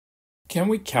Can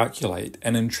we calculate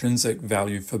an intrinsic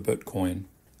value for Bitcoin?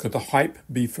 Could the hype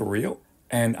be for real?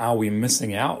 And are we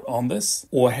missing out on this?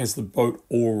 Or has the boat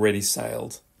already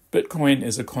sailed? Bitcoin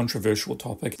is a controversial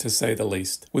topic to say the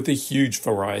least, with a huge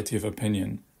variety of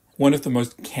opinion. One of the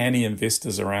most canny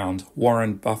investors around,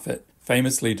 Warren Buffett,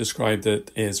 famously described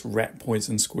it as rat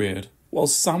poison squared. While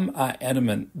some are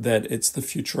adamant that it's the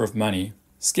future of money,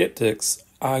 skeptics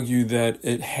argue that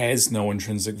it has no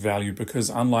intrinsic value because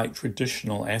unlike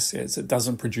traditional assets, it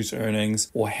doesn't produce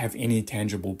earnings or have any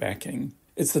tangible backing.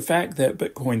 It's the fact that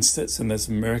Bitcoin sits in this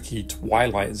murky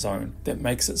twilight zone that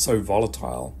makes it so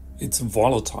volatile. It's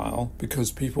volatile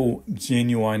because people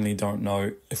genuinely don't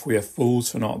know if we are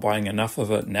fools for not buying enough of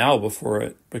it now before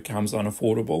it becomes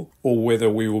unaffordable, or whether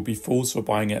we will be fools for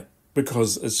buying it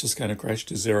because it's just going to crash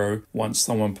to zero once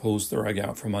someone pulls the rug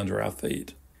out from under our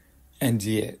feet. And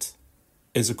yet,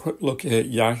 as a quick look at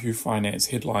Yahoo Finance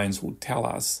headlines will tell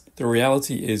us, the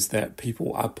reality is that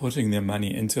people are putting their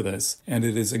money into this, and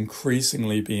it is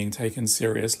increasingly being taken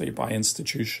seriously by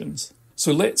institutions.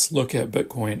 So let's look at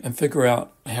Bitcoin and figure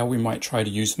out how we might try to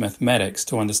use mathematics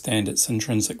to understand its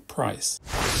intrinsic price.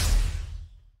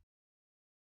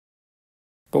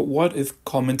 But what if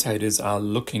commentators are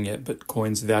looking at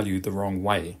Bitcoin's value the wrong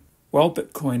way? While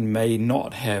Bitcoin may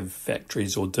not have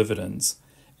factories or dividends,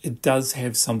 it does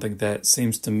have something that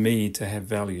seems to me to have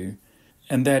value,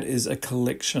 and that is a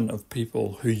collection of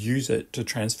people who use it to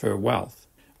transfer wealth.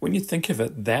 When you think of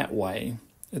it that way,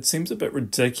 it seems a bit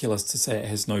ridiculous to say it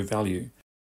has no value.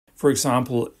 For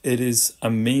example, it is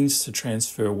a means to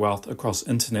transfer wealth across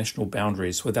international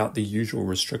boundaries without the usual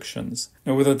restrictions.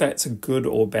 Now, whether that's a good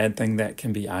or bad thing, that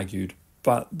can be argued,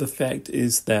 but the fact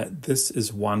is that this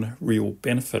is one real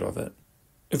benefit of it.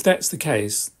 If that's the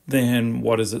case, then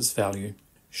what is its value?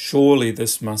 Surely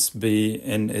this must be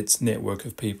in its network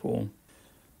of people.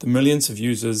 The millions of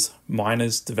users,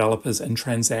 miners, developers, and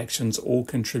transactions all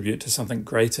contribute to something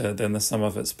greater than the sum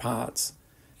of its parts.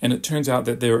 And it turns out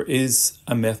that there is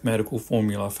a mathematical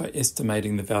formula for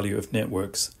estimating the value of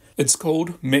networks. It's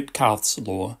called Metcalfe's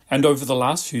law, and over the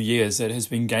last few years it has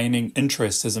been gaining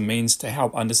interest as a means to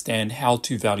help understand how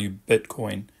to value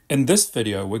Bitcoin. In this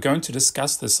video, we're going to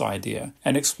discuss this idea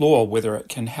and explore whether it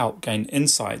can help gain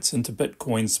insights into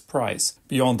Bitcoin's price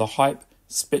beyond the hype,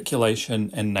 speculation,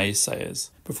 and naysayers.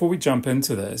 Before we jump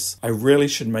into this, I really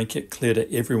should make it clear to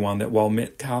everyone that while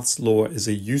Metcalfe's law is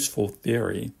a useful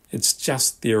theory, it's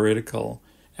just theoretical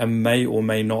and may or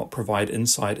may not provide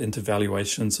insight into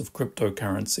valuations of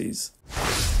cryptocurrencies.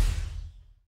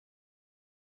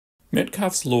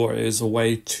 Metcalfe's law is a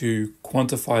way to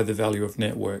quantify the value of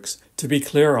networks. To be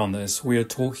clear on this, we are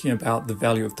talking about the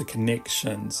value of the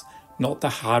connections, not the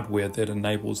hardware that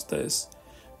enables this.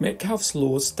 Metcalfe's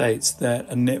law states that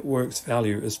a network's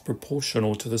value is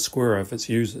proportional to the square of its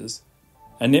users.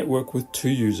 A network with 2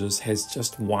 users has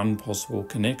just 1 possible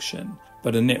connection,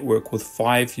 but a network with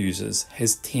 5 users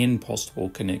has 10 possible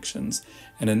connections,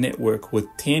 and a network with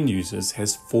 10 users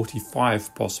has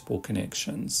 45 possible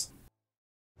connections.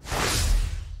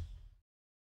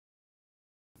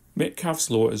 Metcalfe's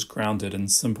law is grounded in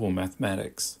simple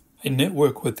mathematics. A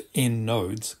network with n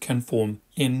nodes can form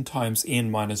n times n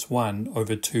minus 1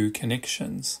 over 2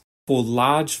 connections. For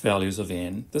large values of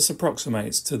n, this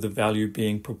approximates to the value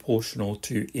being proportional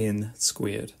to n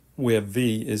squared, where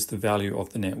v is the value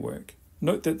of the network.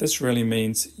 Note that this really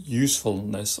means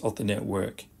usefulness of the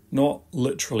network, not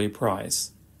literally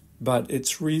price. But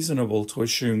it's reasonable to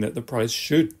assume that the price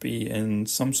should be in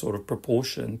some sort of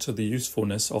proportion to the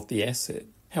usefulness of the asset.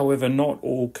 However, not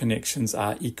all connections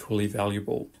are equally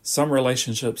valuable. Some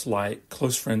relationships, like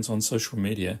close friends on social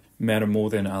media, matter more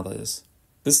than others.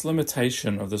 This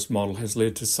limitation of this model has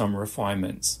led to some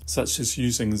refinements, such as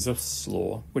using Ziff's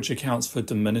law, which accounts for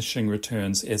diminishing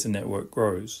returns as a network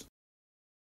grows.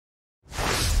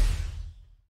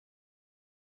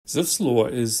 Ziff's law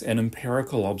is an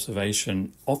empirical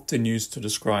observation often used to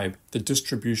describe the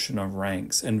distribution of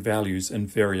ranks and values in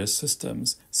various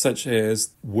systems, such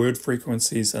as word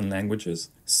frequencies in languages,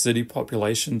 city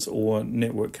populations, or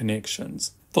network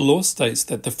connections. The law states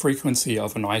that the frequency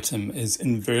of an item is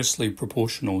inversely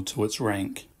proportional to its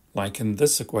rank, like in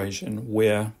this equation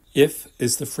where F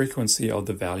is the frequency of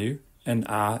the value and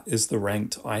R is the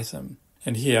ranked item.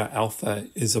 And here alpha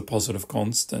is a positive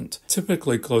constant,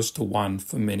 typically close to 1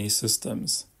 for many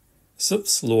systems.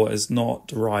 Zipf's law is not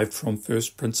derived from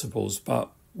first principles,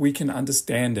 but we can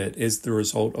understand it as the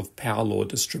result of power law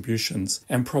distributions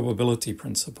and probability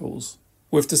principles.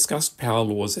 We've discussed power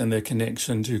laws and their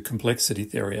connection to complexity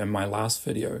theory in my last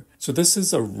video, so this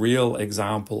is a real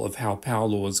example of how power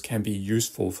laws can be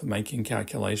useful for making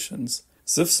calculations.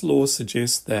 Zipf's law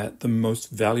suggests that the most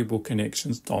valuable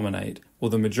connections dominate, while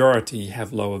the majority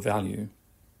have lower value.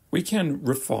 We can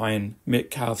refine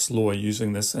Metcalfe's law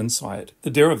using this insight. The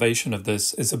derivation of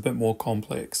this is a bit more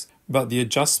complex, but the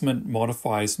adjustment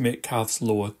modifies Metcalfe's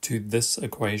law to this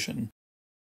equation.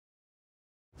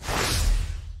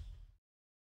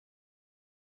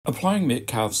 Applying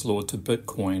Metcalfe's law to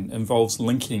Bitcoin involves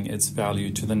linking its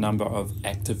value to the number of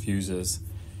active users.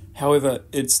 However,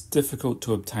 it's difficult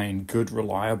to obtain good,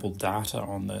 reliable data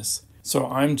on this, so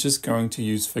I'm just going to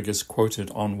use figures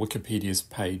quoted on Wikipedia's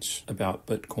page about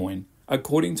Bitcoin.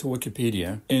 According to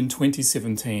Wikipedia, in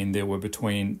 2017 there were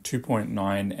between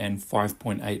 2.9 and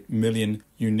 5.8 million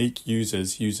unique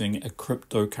users using a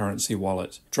cryptocurrency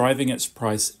wallet, driving its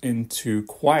price into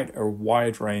quite a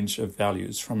wide range of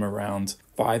values from around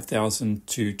 5,000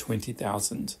 to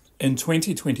 20,000. In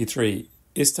 2023,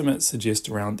 estimates suggest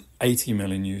around 80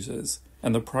 million users,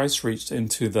 and the price reached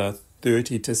into the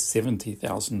 $30,000 to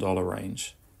 $70,000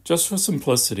 range. Just for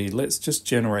simplicity, let's just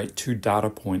generate two data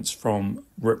points from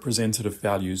representative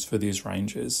values for these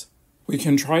ranges. We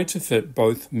can try to fit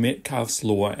both Metcalfe's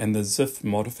law and the Zipf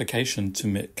modification to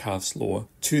Metcalfe's law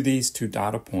to these two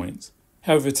data points.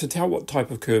 However, to tell what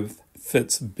type of curve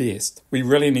fits best, we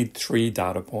really need three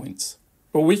data points.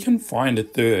 But we can find a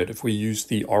third if we use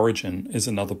the origin as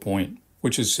another point,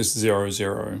 which is just 0,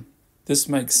 0. This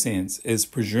makes sense as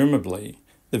presumably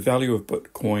the value of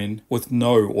Bitcoin with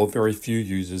no or very few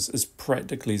users is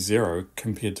practically zero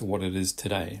compared to what it is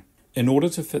today. In order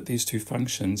to fit these two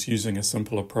functions using a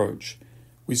simple approach,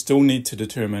 we still need to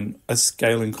determine a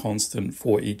scaling constant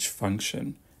for each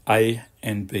function, a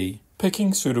and b.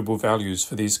 Picking suitable values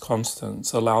for these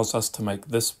constants allows us to make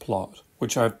this plot,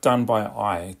 which I've done by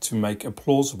eye to make a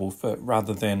plausible fit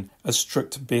rather than a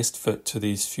strict best fit to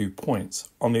these few points,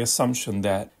 on the assumption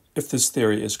that if this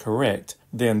theory is correct,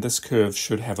 then this curve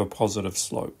should have a positive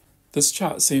slope. This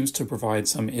chart seems to provide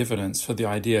some evidence for the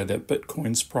idea that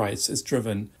Bitcoin's price is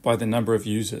driven by the number of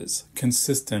users,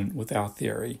 consistent with our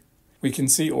theory. We can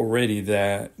see already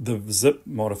that the Zipf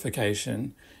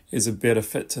modification is a better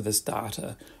fit to this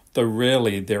data, though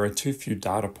really there are too few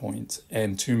data points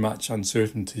and too much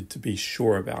uncertainty to be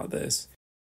sure about this.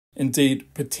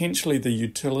 Indeed, potentially the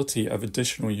utility of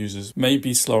additional users may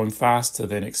be slowing faster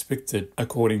than expected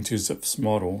according to Zipf's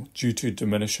model due to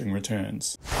diminishing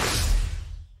returns.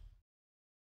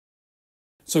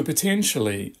 So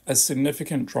potentially, a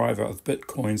significant driver of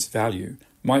Bitcoin's value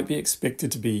might be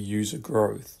expected to be user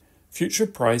growth. Future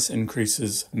price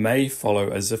increases may follow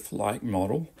a Zipf-like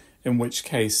model, in which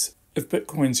case, if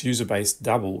Bitcoin's user base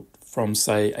doubled from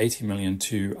say 80 million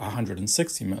to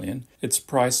 160 million, its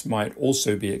price might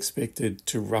also be expected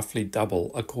to roughly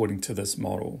double according to this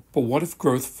model. But what if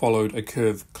growth followed a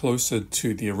curve closer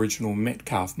to the original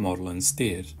Metcalfe model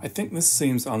instead? I think this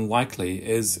seems unlikely,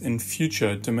 as in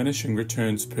future diminishing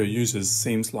returns per user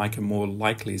seems like a more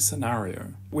likely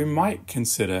scenario. We might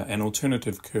consider an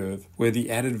alternative curve where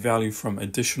the added value from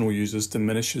additional users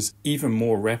diminishes even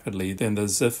more rapidly than the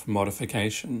Zipf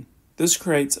modification. This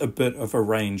creates a bit of a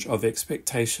range of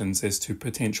expectations as to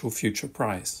potential future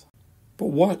price. But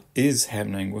what is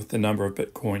happening with the number of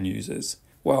Bitcoin users?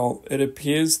 Well, it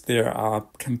appears there are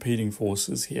competing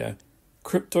forces here.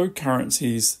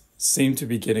 Cryptocurrencies seem to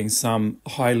be getting some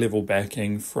high-level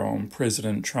backing from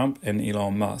President Trump and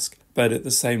Elon Musk, but at the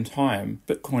same time,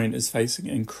 Bitcoin is facing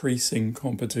increasing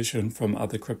competition from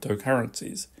other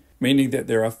cryptocurrencies, meaning that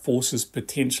there are forces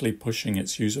potentially pushing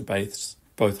its user base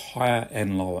both higher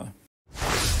and lower.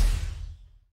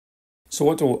 So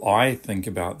what do I think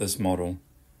about this model?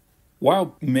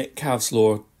 While Metcalfe's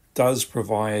law does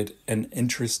provide an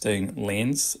interesting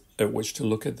lens at which to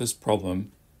look at this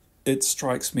problem, it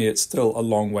strikes me it's still a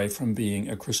long way from being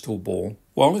a crystal ball.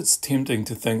 While it's tempting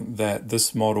to think that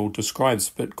this model describes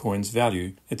Bitcoin's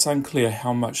value, it's unclear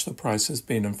how much the price has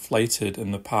been inflated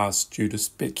in the past due to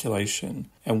speculation,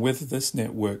 and whether this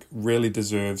network really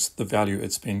deserves the value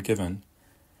it's been given.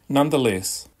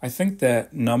 Nonetheless, I think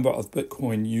that number of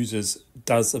Bitcoin users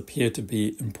does appear to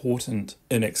be important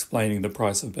in explaining the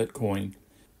price of Bitcoin,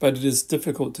 but it is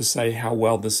difficult to say how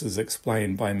well this is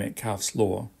explained by Metcalfe's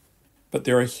law. But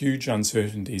there are huge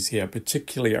uncertainties here,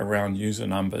 particularly around user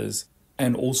numbers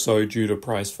and also due to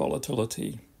price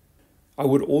volatility. I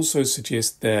would also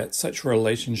suggest that such a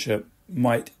relationship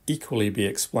might equally be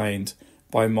explained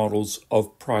by models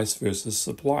of price versus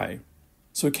supply.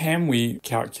 So can we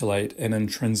calculate an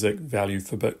intrinsic value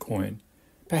for Bitcoin?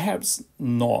 Perhaps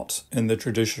not in the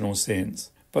traditional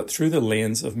sense, but through the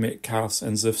lens of Metcalfe's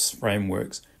and Zipf's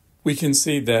frameworks, we can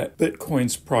see that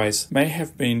Bitcoin's price may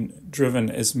have been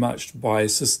driven as much by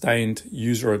sustained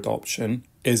user adoption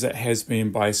as it has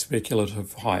been by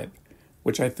speculative hype,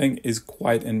 which I think is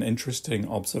quite an interesting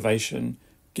observation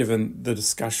given the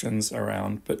discussions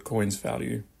around Bitcoin's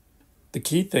value. The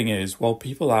key thing is, while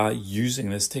people are using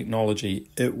this technology,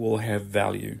 it will have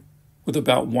value. With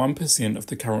about 1% of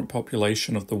the current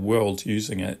population of the world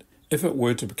using it, if it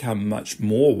were to become much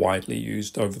more widely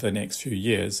used over the next few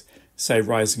years, say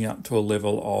rising up to a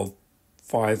level of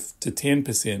 5 to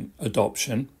 10%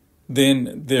 adoption,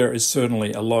 then there is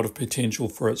certainly a lot of potential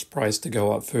for its price to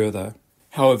go up further.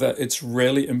 However, it's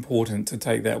really important to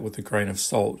take that with a grain of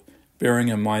salt, bearing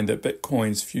in mind that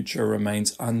Bitcoin's future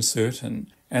remains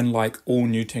uncertain and, like all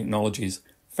new technologies,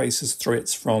 faces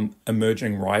threats from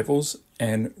emerging rivals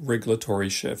and regulatory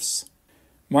shifts.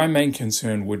 My main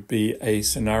concern would be a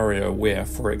scenario where,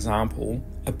 for example,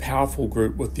 a powerful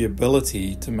group with the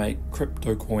ability to make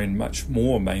crypto coin much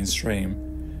more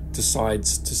mainstream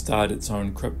decides to start its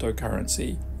own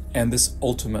cryptocurrency, and this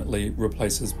ultimately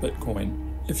replaces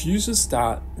Bitcoin. If users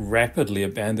start rapidly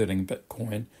abandoning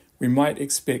Bitcoin, we might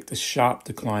expect a sharp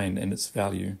decline in its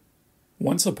value.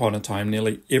 Once upon a time,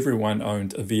 nearly everyone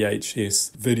owned a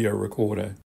VHS video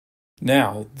recorder.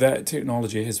 Now, that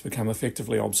technology has become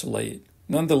effectively obsolete.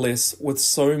 Nonetheless, with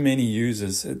so many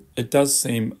users, it does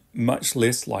seem much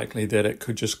less likely that it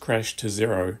could just crash to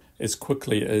zero as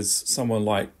quickly as someone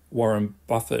like Warren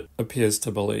Buffett appears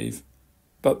to believe.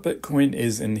 But Bitcoin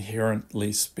is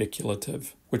inherently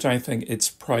speculative, which I think its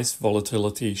price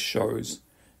volatility shows.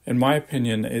 In my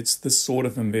opinion, it's the sort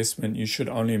of investment you should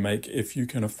only make if you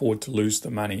can afford to lose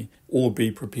the money or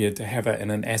be prepared to have it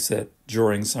in an asset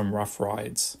during some rough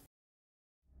rides.